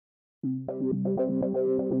Aquaculture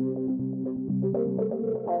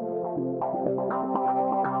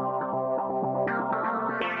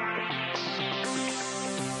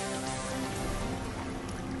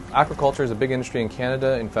is a big industry in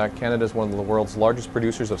Canada. In fact, Canada is one of the world's largest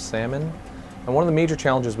producers of salmon. And one of the major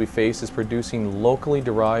challenges we face is producing locally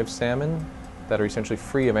derived salmon that are essentially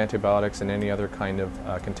free of antibiotics and any other kind of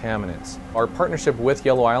contaminants. Our partnership with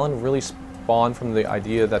Yellow Island really spawned from the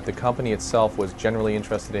idea that the company itself was generally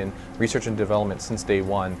interested in research and development since day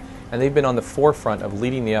one. And they've been on the forefront of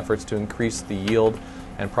leading the efforts to increase the yield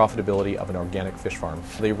and profitability of an organic fish farm.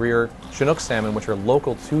 They rear Chinook salmon, which are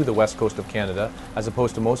local to the west coast of Canada, as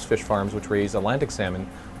opposed to most fish farms which raise Atlantic salmon,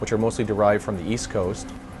 which are mostly derived from the east coast.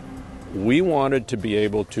 We wanted to be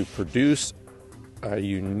able to produce a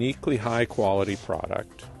uniquely high quality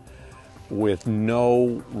product with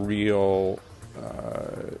no real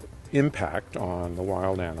impact on the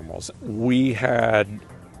wild animals. We had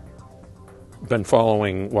been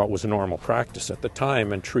following what was a normal practice at the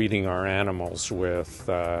time and treating our animals with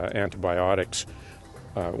antibiotics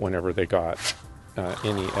whenever they got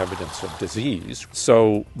any evidence of disease.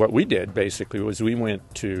 So what we did basically was we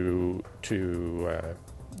went to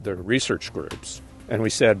the research groups and we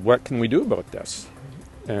said, what can we do about this?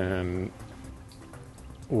 And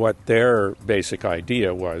what their basic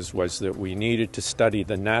idea was that we needed to study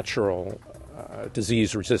the natural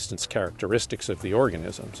disease resistance characteristics of the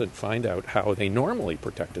organisms and find out how they normally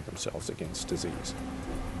protected themselves against disease.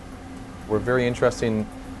 We're very interested in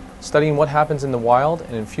studying what happens in the wild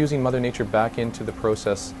and infusing Mother Nature back into the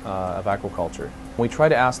process of aquaculture. We try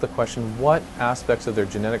to ask the question, what aspects of their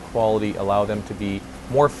genetic quality allow them to be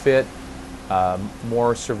more fit,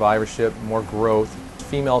 more survivorship, more growth.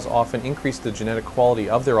 Females often increase the genetic quality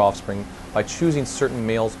of their offspring by choosing certain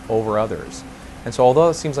males over others. And so although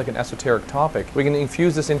it seems like an esoteric topic, we can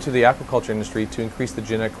infuse this into the aquaculture industry to increase the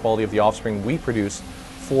genetic quality of the offspring we produce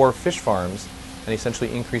for fish farms and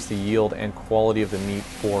essentially increase the yield and quality of the meat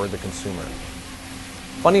for the consumer.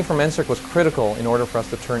 Funding from NSERC was critical in order for us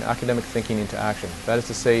to turn academic thinking into action. That is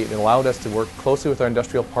to say, it allowed us to work closely with our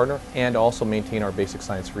industrial partner and also maintain our basic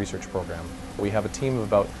science research program. We have a team of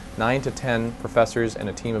about 9 to 10 professors and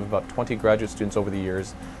a team of about 20 graduate students over the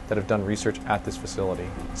years that have done research at this facility.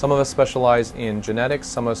 Some of us specialize in genetics,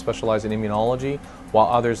 some of us specialize in immunology, while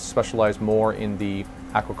others specialize more in the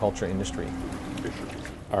aquaculture industry.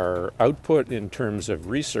 Our output in terms of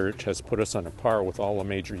research has put us on a par with all the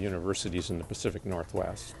major universities in the Pacific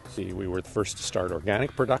Northwest. See, we were the first to start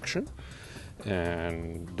organic production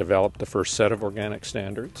and developed the first set of organic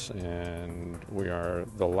standards, and we are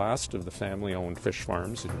the last of the family-owned fish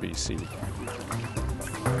farms in BC.